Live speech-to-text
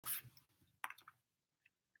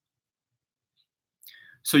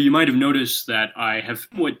So you might have noticed that I have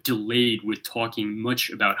somewhat delayed with talking much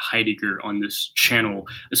about Heidegger on this channel,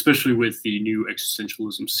 especially with the new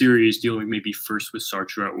existentialism series dealing maybe first with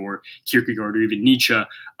Sartre or Kierkegaard or even Nietzsche.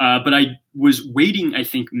 But I was waiting, I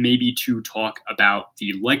think, maybe to talk about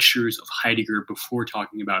the lectures of Heidegger before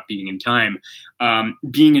talking about Being in Time.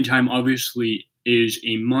 Being in Time obviously is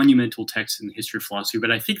a monumental text in the history of philosophy, but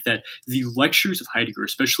I think that the lectures of Heidegger,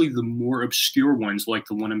 especially the more obscure ones like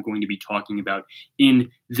the one I'm going to be talking about in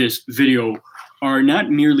this video, are not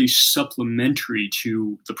merely supplementary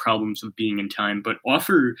to the problems of being in time, but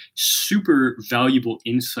offer super valuable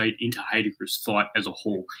insight into Heidegger's thought as a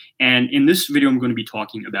whole. And in this video, I'm going to be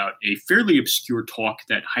talking about a fairly obscure talk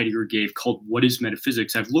that Heidegger gave called What is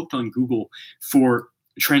Metaphysics? I've looked on Google for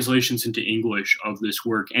translations into English of this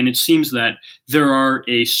work, and it seems that there are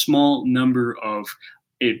a small number of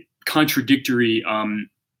contradictory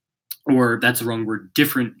or that's the wrong word,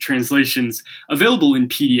 different translations available in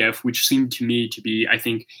PDF, which seem to me to be, I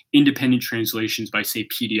think, independent translations by, say,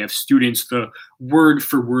 PDF students. The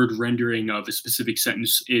word-for-word rendering of a specific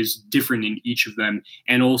sentence is different in each of them,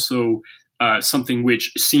 and also something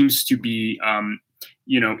which seems to be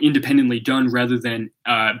independently done rather than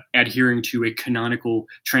adhering to a canonical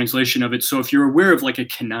translation of it. So if you're aware of like a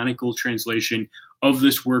canonical translation of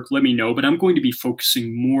this work, let me know. But I'm going to be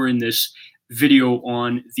focusing more in this video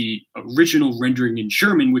on the original rendering in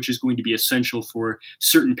German, which is going to be essential for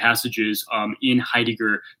certain passages in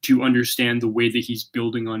Heidegger to understand the way that he's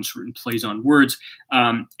building on certain plays on words.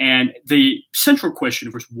 And the central question,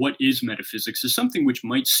 of course, what is metaphysics, is something which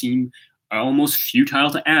might seem almost futile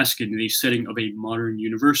to ask in the setting of a modern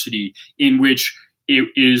university, in which it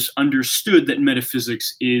is understood that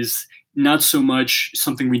metaphysics is not so much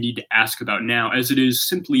something we need to ask about now as it is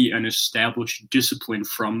simply an established discipline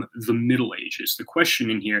from the Middle Ages. The question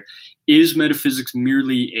in here, is metaphysics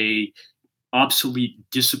merely a obsolete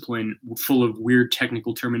discipline full of weird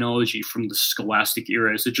technical terminology from the scholastic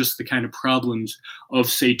era? Is it just the kind of problems of,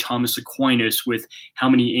 say, Thomas Aquinas with how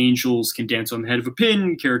many angels can dance on the head of a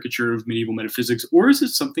pin, caricature of medieval metaphysics? Or is it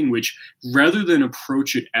something which, rather than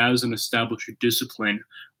approach it as an established discipline,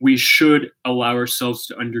 we should allow ourselves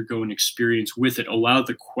to undergo an experience with it, allow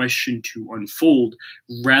the question to unfold,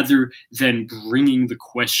 rather than bringing the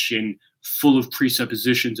question full of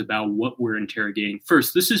presuppositions about what we're interrogating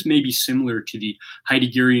first? This is maybe similar to the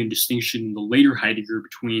Heideggerian distinction in the later Heidegger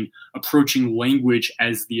between approaching language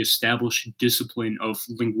as the established discipline of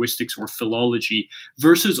linguistics or philology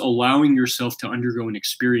versus allowing yourself to undergo an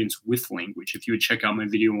experience with language. If you would check out my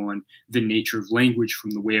video on the nature of language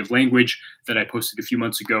from the way of language that I posted a few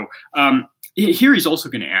months ago, here he's also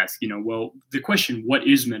going to ask, well, the question, what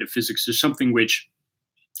is metaphysics, is something which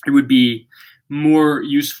it would be more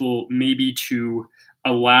useful maybe to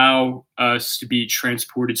allow us to be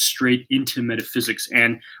transported straight into metaphysics.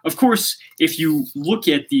 And of course, if you look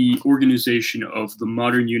at the organization of the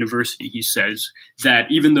modern university, he says that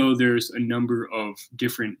even though there's a number of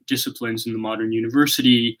different disciplines in the modern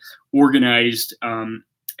university organized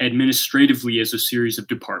administratively as a series of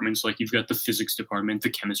departments, like you've got the physics department, the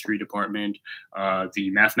chemistry department, the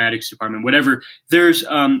mathematics department, whatever, there's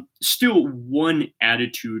still one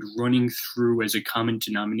attitude running through as a common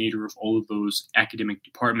denominator of all of those academic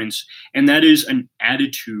departments, and that is an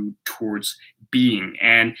attitude towards being.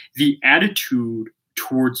 And the attitude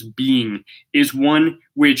towards being is one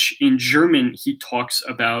which in German he talks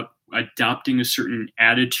about adopting a certain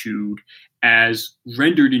attitude as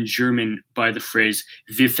rendered in German by the phrase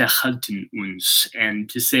wir verhalten uns. And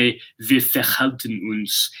to say wir verhalten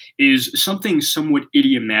uns is something somewhat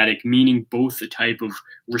idiomatic, meaning both a type of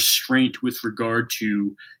restraint with regard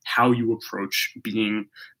to how you approach being,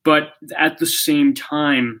 but at the same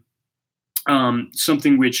time,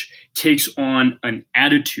 something which takes on an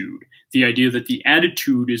attitude. The idea that the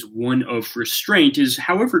attitude is one of restraint is,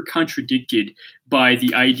 however, contradicted by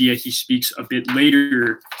the idea he speaks a bit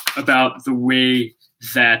later about the way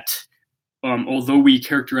that although we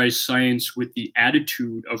characterize science with the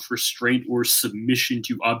attitude of restraint or submission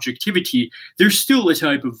to objectivity, there's still a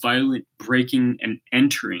type of violent breaking and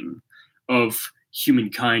entering of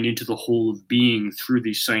humankind into the whole of being through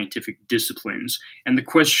these scientific disciplines. And the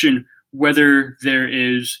question whether there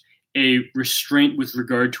is a restraint with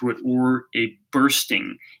regard to it or a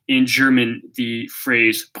bursting. In German, the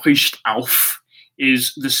phrase bricht auf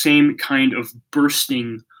is the same kind of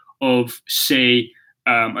bursting of, say,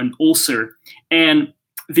 an ulcer. And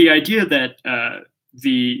the idea that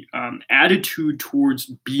the attitude towards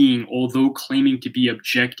being, although claiming to be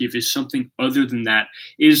objective, is something other than that,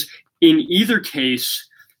 is in either case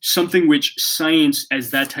something which science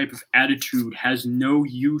as that type of attitude has no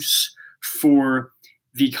use for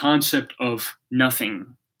the concept of nothing.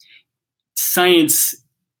 Science,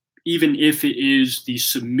 even if it is the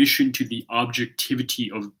submission to the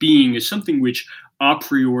objectivity of being, is something which a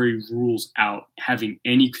priori rules out having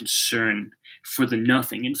any concern for the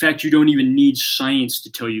nothing. In fact, you don't even need science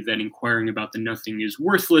to tell you that inquiring about the nothing is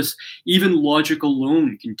worthless. Even logic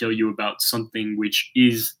alone can tell you about something which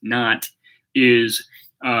is not, is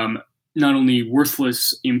not only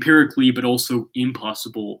worthless empirically, but also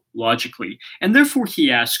impossible logically. And therefore,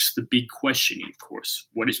 he asks the big question, of course.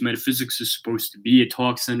 What is metaphysics is supposed to be? A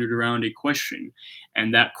talk centered around a question.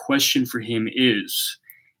 And that question for him is,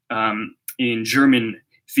 in German,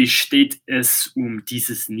 wie steht es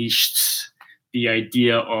dieses Nichts? The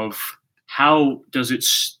idea of how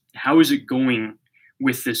is it going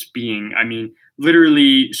with this being? I mean,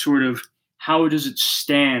 literally, sort of, how does it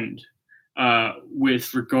stand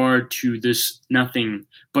with regard to this nothing,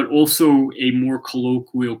 but also a more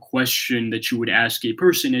colloquial question that you would ask a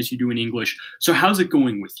person as you do in English. So how's it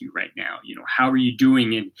going with you right now? You know, how are you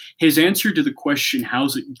doing? And his answer to the question,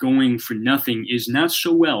 how's it going for nothing, is not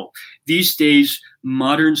so well. These days,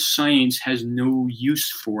 modern science has no use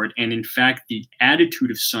for it. And in fact, the attitude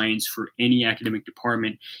of science for any academic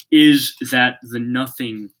department is that the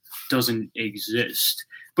nothing doesn't exist.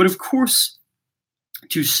 But of course,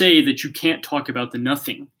 to say that you can't talk about the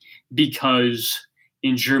nothing because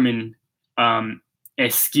in German,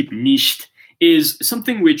 es gibt nicht, is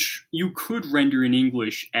something which you could render in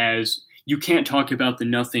English as you can't talk about the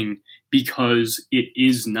nothing because it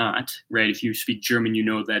is not, right? If you speak German, you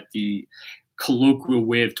know that the colloquial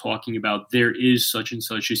way of talking about there is such and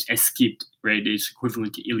such is es gibt, right? It's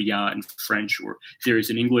equivalent to il y a in French, or there is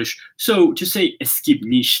in English. So to say es gibt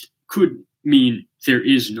nicht could mean there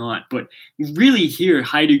is not. But really here,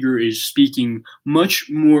 Heidegger is speaking much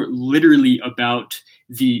more literally about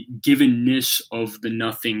the givenness of the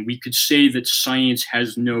nothing. We could say that science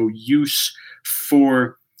has no use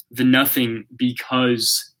for the nothing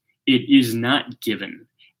because it is not given.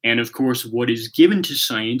 And of course, what is given to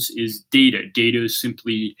science is data. Data is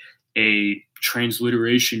simply a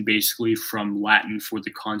transliteration basically from Latin for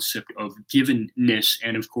the concept of givenness.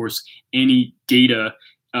 And of course, any data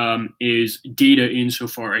is data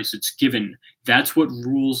insofar as it's given. That's what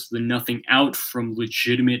rules the nothing out from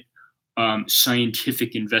legitimate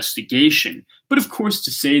scientific investigation. But of course,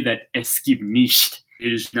 to say that es gibt nicht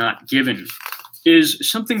is not given is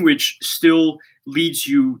something which still leads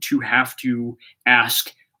you to have to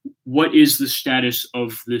ask, what is the status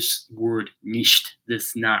of this word nicht,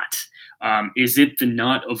 this not? Is it the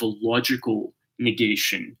not of a logical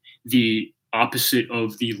negation, the opposite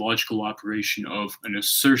of the logical operation of an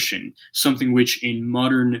assertion, something which in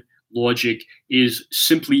modern logic is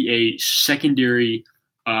simply a secondary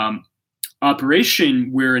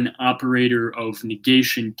operation where an operator of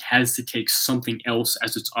negation has to take something else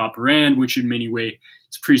as its operand, which in many ways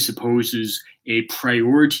presupposes a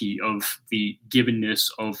priority of the givenness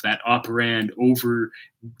of that operand over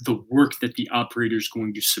the work that the operator is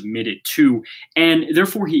going to submit it to. And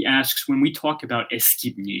therefore he asks, when we talk about es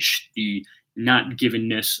gibt nicht, the not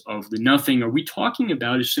givenness of the nothing, are we talking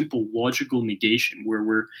about a simple logical negation where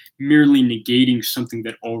we're merely negating something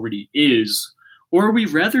that already is? Or are we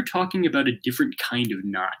rather talking about a different kind of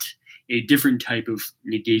not, a different type of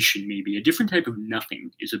negation, maybe a different type of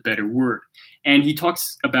nothing is a better word? And he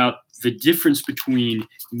talks about the difference between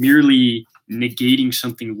merely negating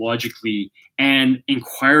something logically and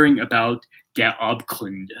inquiring about der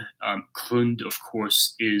Abgrund. Grund, of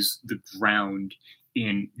course, is the ground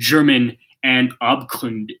in German, and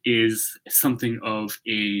Abgrund is something of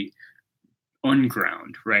a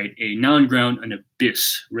unground, right? A non-ground, an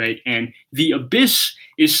abyss, right? And the abyss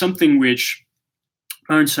is something which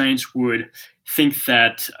modern science would think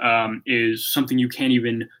that is something you can't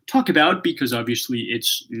even talk about because obviously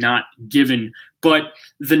it's not given. But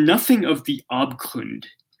the nothing of the Abgrund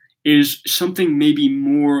is something maybe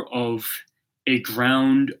more of a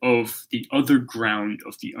ground of the other ground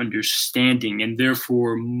of the understanding, and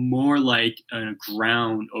therefore more like a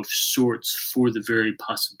ground of sorts for the very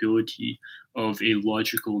possibility of a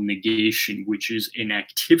logical negation, which is an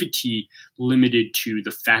activity limited to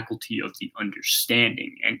the faculty of the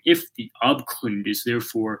understanding. And if the Abgrund is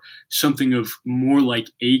therefore something of more like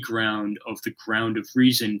a ground of the ground of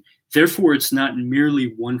reason, therefore it's not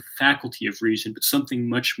merely one faculty of reason, but something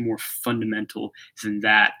much more fundamental than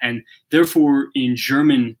that. And therefore in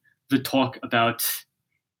German, the talk about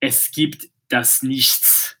es gibt das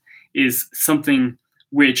Nichts is something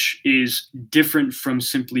which is different from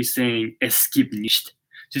simply saying es gibt nicht.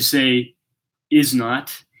 To say is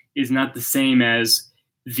not the same as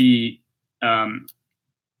the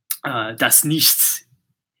das Nichts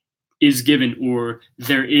is given, or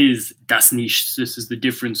there is das Nichts. This is the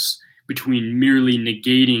difference between merely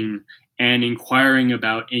negating and inquiring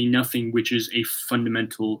about a nothing, which is a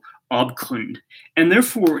fundamental Abgrund. And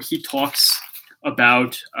therefore, he talks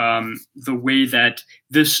about the way that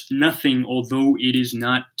this nothing, although it is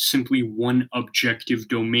not simply one objective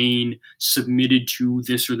domain submitted to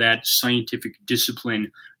this or that scientific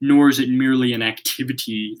discipline, nor is it merely an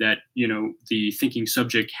activity that, you know, the thinking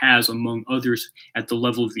subject has among others at the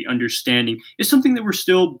level of the understanding, is something that we're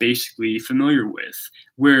still basically familiar with.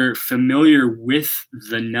 We're familiar with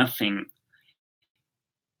the nothing,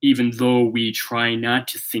 even though we try not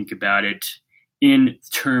to think about it in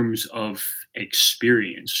terms of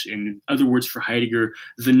experience. In other words, for Heidegger,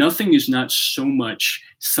 the nothing is not so much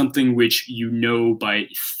something which you know by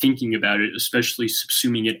thinking about it, especially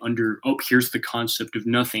subsuming it under, oh, here's the concept of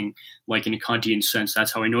nothing, like in a Kantian sense,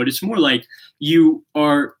 that's how I know it. It's more like you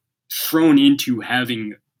are thrown into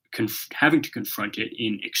having to confront it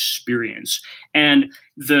in experience. And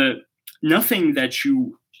the nothing that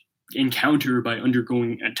you encounter by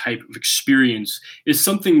undergoing a type of experience is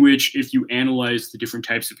something which, if you analyze the different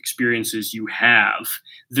types of experiences you have,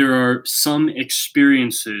 there are some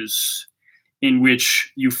experiences in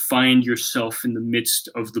which you find yourself in the midst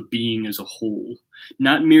of the being as a whole,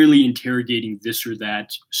 not merely interrogating this or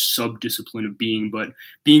that sub-discipline of being, but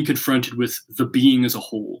being confronted with the being as a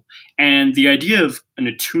whole. And the idea of an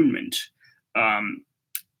attunement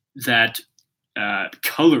that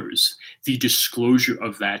colors the disclosure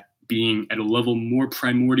of that being at a level more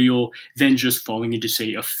primordial than just falling into,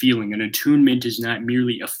 say, a feeling. An attunement is not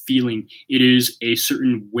merely a feeling. It is a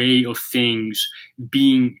certain way of things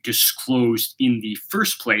being disclosed in the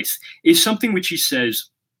first place, is something which he says,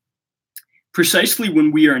 precisely when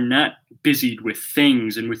we are not busied with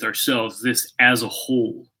things and with ourselves, this as a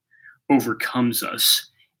whole overcomes us.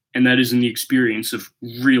 And that is in the experience of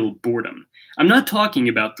real boredom. I'm not talking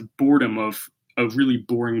about the boredom of a really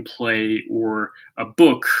boring play or a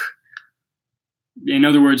book. In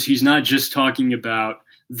other words, he's not just talking about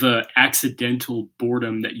the accidental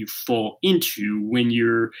boredom that you fall into when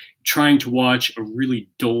you're trying to watch a really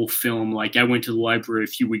dull film. Like, I went to the library a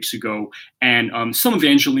few weeks ago, and some of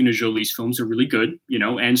Angelina Jolie's films are really good, you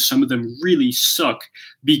know, and some of them really suck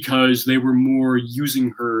because they were more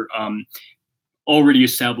using her already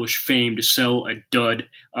established fame to sell a dud,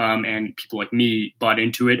 and people like me bought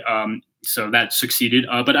into it. So that succeeded.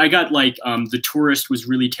 But I got like The Tourist was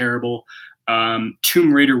really terrible.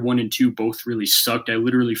 Tomb Raider 1 and 2 both really sucked. I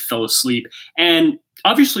literally fell asleep. And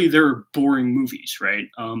obviously they're boring movies, right?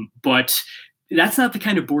 But that's not the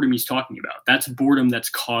kind of boredom he's talking about. That's boredom that's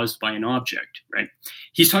caused by an object, right?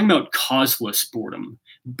 He's talking about causeless boredom.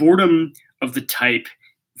 Boredom of the type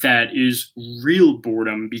that is real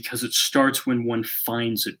boredom because it starts when one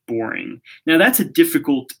finds it boring. Now, that's a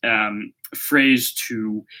difficult phrase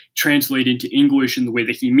to translate into English in the way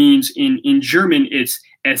that he means. In German, it's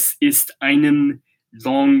 "Es ist einem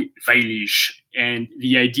langweilig," and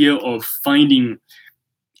the idea of finding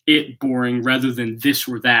it boring rather than this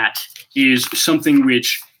or that is something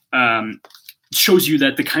which shows you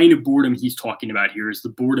that the kind of boredom he's talking about here is the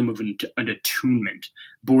boredom of an attunement,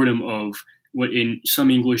 boredom of what in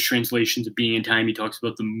some English translations of Being in Time, he talks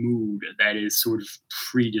about the mood that is sort of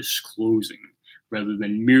predisclosing rather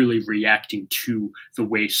than merely reacting to the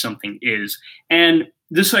way something is. And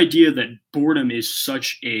this idea that boredom is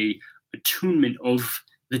such a attunement of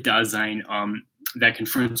the Dasein that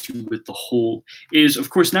confronts you with the whole is, of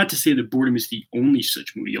course, not to say that boredom is the only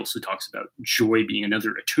such mood. He also talks about joy being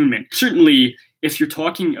another attunement. Certainly, if you're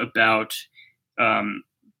talking about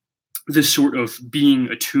this sort of being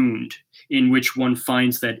attuned, in which one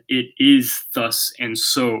finds that it is thus and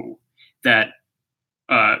so, that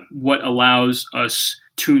what allows us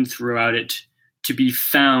tuned throughout it to be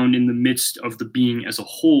found in the midst of the being as a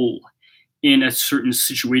whole in a certain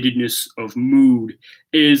situatedness of mood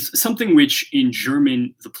is something which in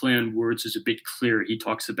German, the play on words is a bit clear. He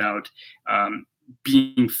talks about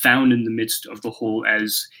being found in the midst of the whole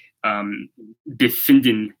as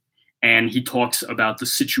befinden, and he talks about the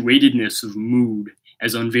situatedness of mood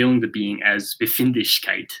as unveiling the being as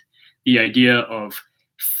Befindlichkeit, the idea of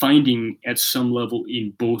finding at some level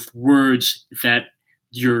in both words that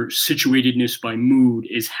your situatedness by mood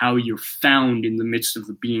is how you're found in the midst of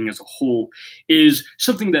the being as a whole, is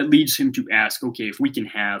something that leads him to ask, okay, if we can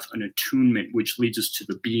have an attunement which leads us to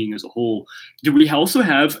the being as a whole, do we also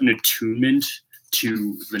have an attunement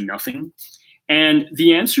to the nothing? And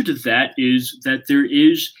the answer to that is that there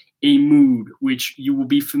is a mood which you will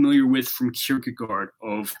be familiar with from Kierkegaard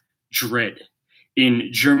of dread. In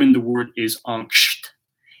German, the word is Angst.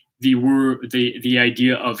 The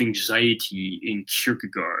idea of anxiety in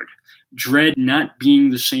Kierkegaard. dread not being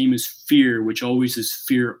the same as fear, which always is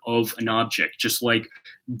fear of an object, just like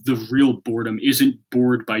the real boredom isn't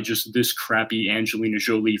bored by just this crappy Angelina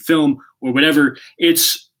Jolie film or whatever.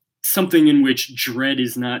 It's something in which dread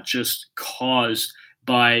is not just caused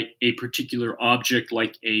by a particular object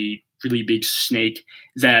like a really big snake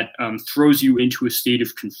that throws you into a state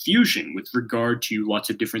of confusion with regard to lots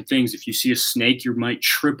of different things. If you see a snake, you might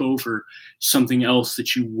trip over something else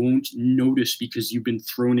that you won't notice because you've been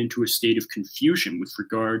thrown into a state of confusion with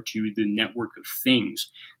regard to the network of things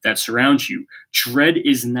that surround you. Dread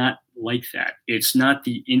is not like that. It's not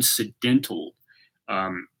the incidental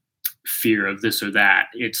fear of this or that.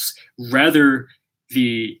 It's rather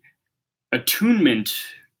the attunement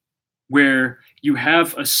where you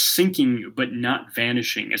have a sinking but not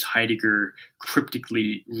vanishing, as Heidegger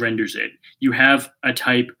cryptically renders it. You have a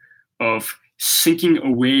type of sinking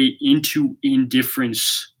away into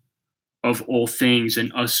indifference of all things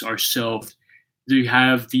and us ourselves. You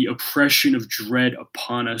have the oppression of dread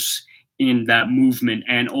upon us in that movement,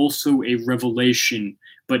 and also a revelation,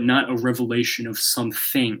 but not a revelation of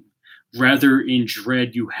something. Rather, in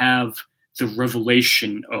dread, you have the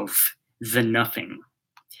revelation of the nothing.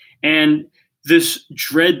 And this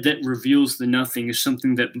dread that reveals the nothing is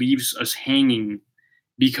something that leaves us hanging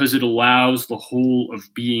because it allows the whole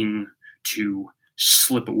of being to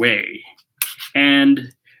slip away.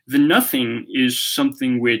 And the nothing is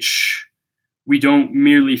something which we don't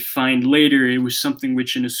merely find later. It was something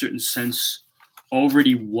which, in a certain sense,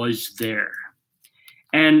 already was there.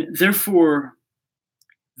 And therefore,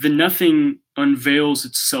 the nothing unveils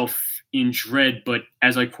itself in dread, but,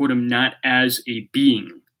 as I quote him, not as a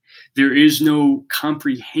being. There is no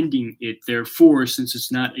comprehending it, therefore, since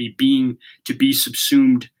it's not a being to be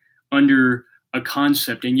subsumed under a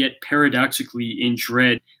concept. And yet, paradoxically, in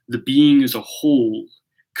dread, the being as a whole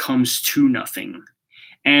comes to nothing.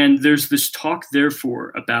 And there's this talk,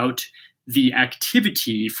 therefore, about the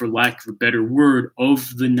activity, for lack of a better word,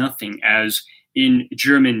 of the nothing, as in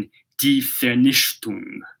German, die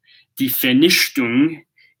Vernichtung. Die Vernichtung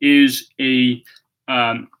is a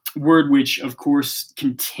word which, of course,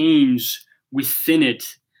 contains within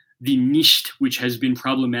it the nicht, which has been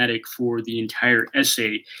problematic for the entire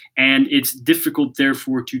essay. And it's difficult,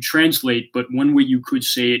 therefore, to translate, but one way you could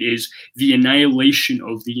say it is the annihilation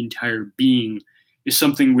of the entire being is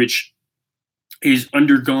something which is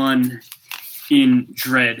undergone in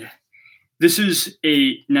dread. This is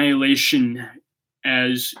a annihilation,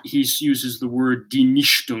 as he uses the word die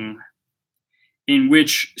Nichtung, in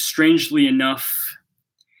which, strangely enough,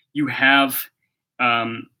 you have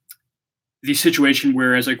the situation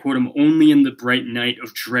where, as I quote him, only in the bright night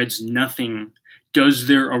of dread's nothing does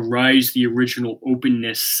there arise the original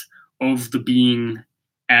openness of the being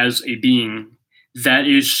as a being. That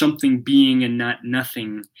is something being and not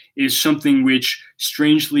nothing, is something which,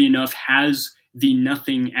 strangely enough, has the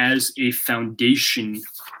nothing as a foundation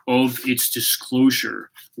of its disclosure,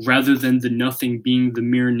 rather than the nothing being the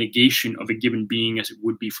mere negation of a given being, as it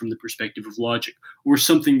would be from the perspective of logic, or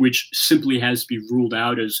something which simply has to be ruled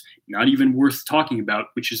out as not even worth talking about,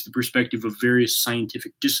 which is the perspective of various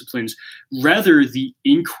scientific disciplines. Rather, the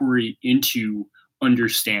inquiry into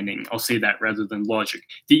understanding, I'll say that rather than logic,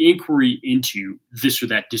 the inquiry into this or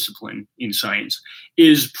that discipline in science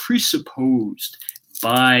is presupposed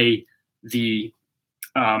by the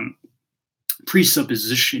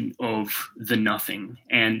presupposition of the nothing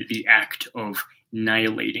and the act of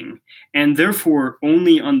annihilating. And therefore,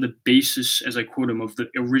 only on the basis, as I quote him, of the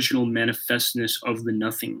original manifestness of the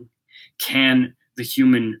nothing can the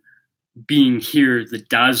human being here, the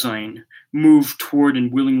Dasein, move toward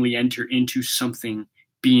and willingly enter into something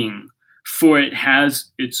being. For it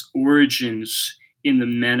has its origins in the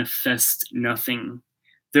manifest nothing.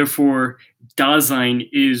 Therefore, Dasein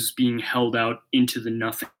is being held out into the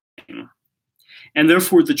nothing. And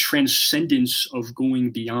therefore, the transcendence of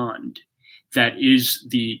going beyond, that is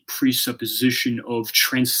the presupposition of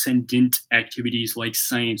transcendent activities like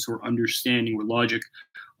science or understanding or logic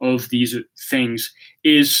of these things,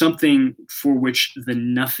 is something for which the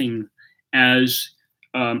nothing as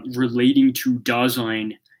relating to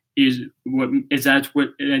Dasein is what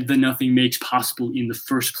the nothing makes possible in the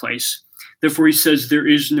first place. Therefore, he says there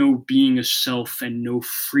is no being a self and no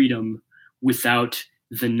freedom without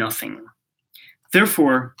the nothing.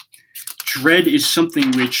 Therefore, dread is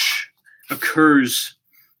something which occurs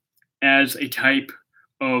as a type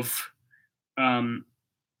of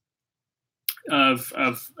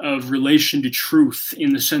relation to truth,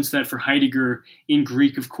 in the sense that for Heidegger, in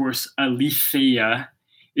Greek, of course, aletheia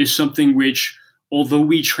is something which although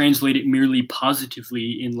we translate it merely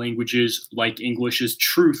positively in languages like English as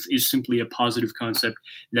truth is simply a positive concept,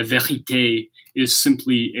 la vérité is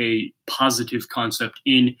simply a positive concept.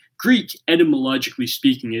 In Greek, etymologically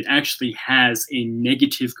speaking, it actually has a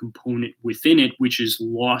negative component within it, which is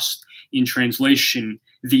lost in translation.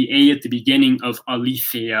 The A at the beginning of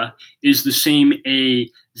aletheia is the same A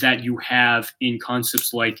that you have in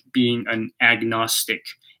concepts like being an agnostic.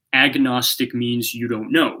 Agnostic means you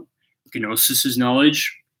don't know. Gnosis is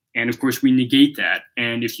knowledge, and of course we negate that.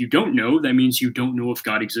 And if you don't know, that means you don't know if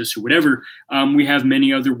God exists or whatever. We have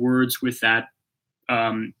many other words with that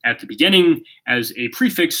at the beginning as a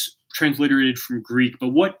prefix transliterated from Greek. But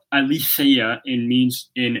what aletheia means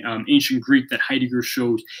in ancient Greek that Heidegger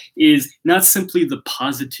shows is not simply the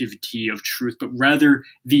positivity of truth, but rather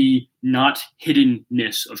the not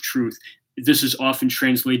hiddenness of truth. This is often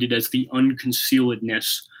translated as the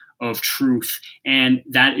unconcealedness of truth. And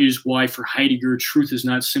that is why for Heidegger, truth is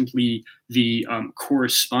not simply the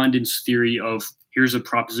correspondence theory of here's a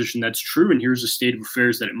proposition that's true and here's a state of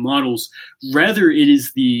affairs that it models. Rather, it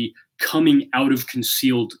is the coming out of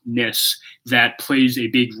concealedness that plays a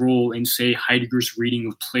big role in, say, Heidegger's reading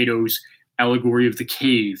of Plato's allegory of the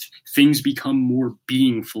cave. Things become more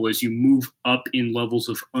beingful as you move up in levels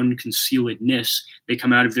of unconcealedness. They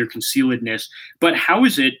come out of their concealedness. But how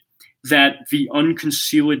is it that the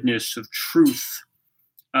unconcealedness of truth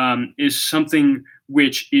is something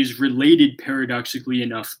which is related paradoxically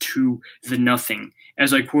enough to the nothing?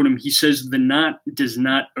 As I quote him, he says, the not does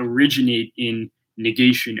not originate in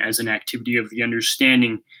negation as an activity of the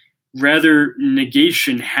understanding. Rather,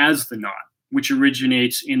 negation has the not, which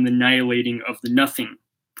originates in the annihilating of the nothing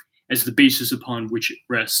as the basis upon which it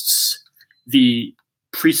rests. The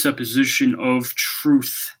presupposition of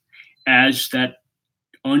truth as that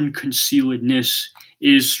unconcealedness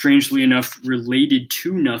is strangely enough related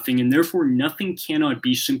to nothing, and therefore nothing cannot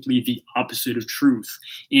be simply the opposite of truth.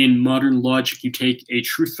 In modern logic, you take a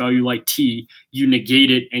truth value like t, you negate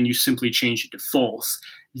it, and you simply change it to false.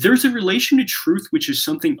 There's a relation to truth which is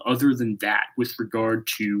something other than that with regard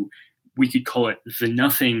to, we could call it the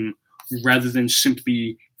nothing rather than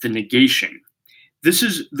simply the negation. This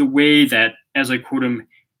is the way that, as I quote him,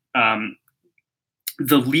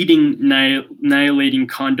 the leading annihilating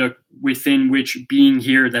conduct within which being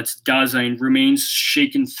here, that's Dasein, remains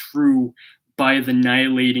shaken through by the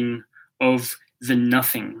annihilating of the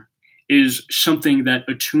nothing, is something that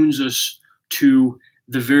attunes us to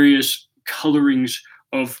the various colorings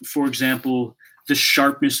of, for example, the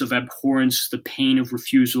sharpness of abhorrence, the pain of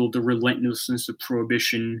refusal, the relentlessness of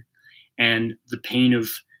prohibition, and the pain of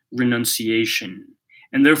renunciation.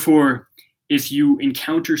 And therefore, if you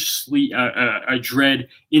encounter a dread,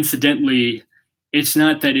 incidentally, it's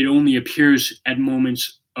not that it only appears at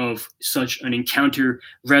moments of such an encounter.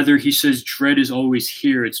 Rather, he says dread is always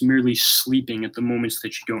here. It's merely sleeping at the moments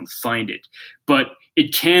that you don't find it. But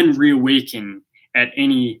it can reawaken at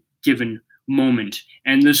any given moment.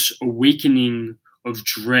 And this awakening of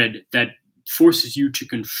dread that forces you to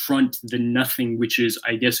confront the nothing, which is,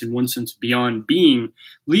 I guess, in one sense, beyond being,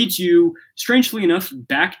 leads you, strangely enough,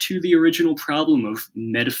 back to the original problem of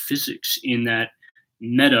metaphysics, in that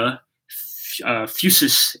meta,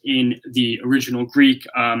 physis in the original Greek,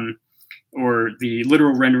 or the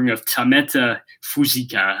literal rendering of ta meta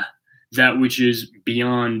physika, that which is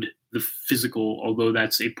beyond the physical, although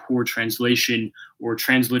that's a poor translation or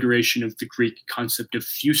transliteration of the Greek concept of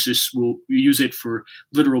physis. We'll use it for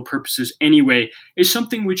literal purposes anyway, is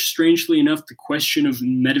something which, strangely enough, the question of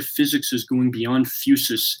metaphysics as going beyond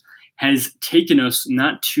physis has taken us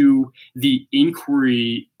not to the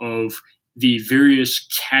inquiry of the various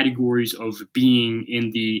categories of being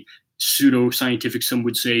in the pseudo-scientific, some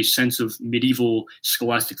would say, sense of medieval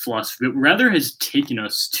scholastic philosophy, but rather has taken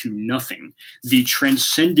us to nothing. The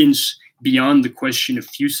transcendence beyond the question of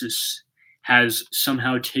physis has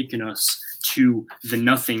somehow taken us to the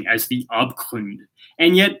nothing as the Abgrund.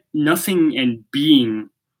 And yet nothing and being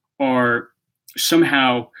are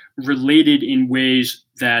somehow related in ways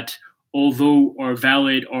that, although are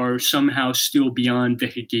valid, are somehow still beyond the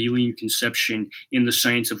Hegelian conception in the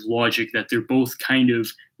science of logic, that they're both kind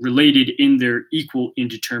of related in their equal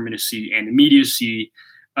indeterminacy and immediacy.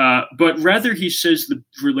 But rather, he says the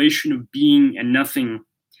relation of being and nothing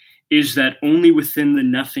is that only within the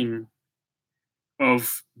nothing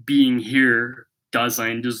of being here,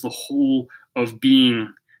 Dasein, does the whole of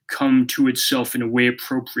being come to itself in a way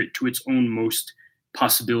appropriate to its own most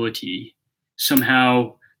possibility,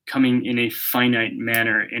 somehow coming in a finite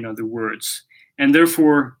manner, in other words. And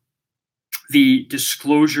therefore, the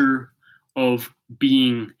disclosure of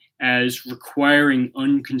being as requiring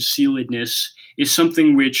unconcealedness is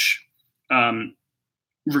something which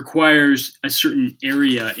requires a certain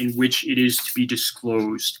area in which it is to be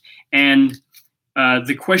disclosed. And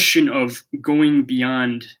the question of going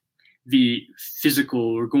beyond the physical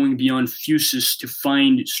or going beyond physis to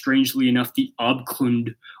find, strangely enough, the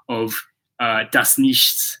Abgrund of das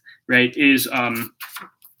Nichts, right, is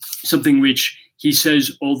something which he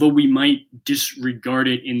says, although we might disregard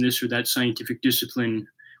it in this or that scientific discipline,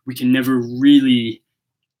 we can never really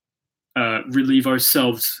relieve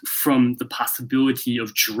ourselves from the possibility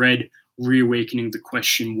of dread reawakening the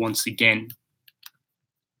question once again.